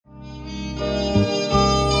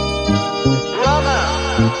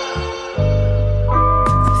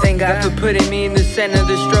For putting me in the center of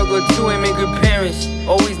the struggle to aiming good parents.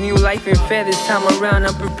 Always knew life ain't fair, this time around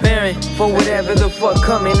I'm preparing for whatever the fuck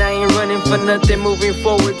coming. I ain't running for nothing, moving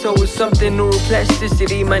forward towards something new.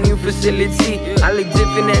 Plasticity, my new facility. I look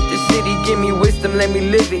different at the city, give me wisdom, let me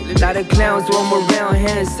live it. Lot of clowns roam around,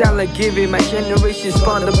 hands out like give it. My generation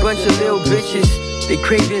spawned a bunch of little bitches. They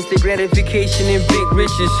crave instant gratification and big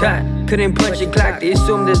riches. Hot, couldn't punch a clock, they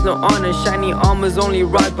assume there's no honor. Shiny armors only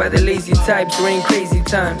rocked by the lazy types during crazy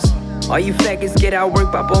times. All you faggots get out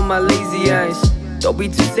work, pop on my lazy eyes. Don't be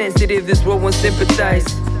too sensitive, this world won't sympathize.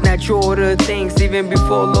 Natural order of things, even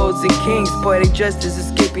before lords and kings. Poetic justice,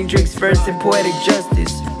 escaping drinks first and poetic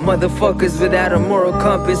justice. Motherfuckers without a moral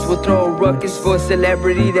compass will throw a ruckus for a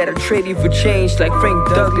celebrity that'll trade you for change like Frank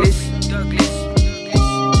Douglas.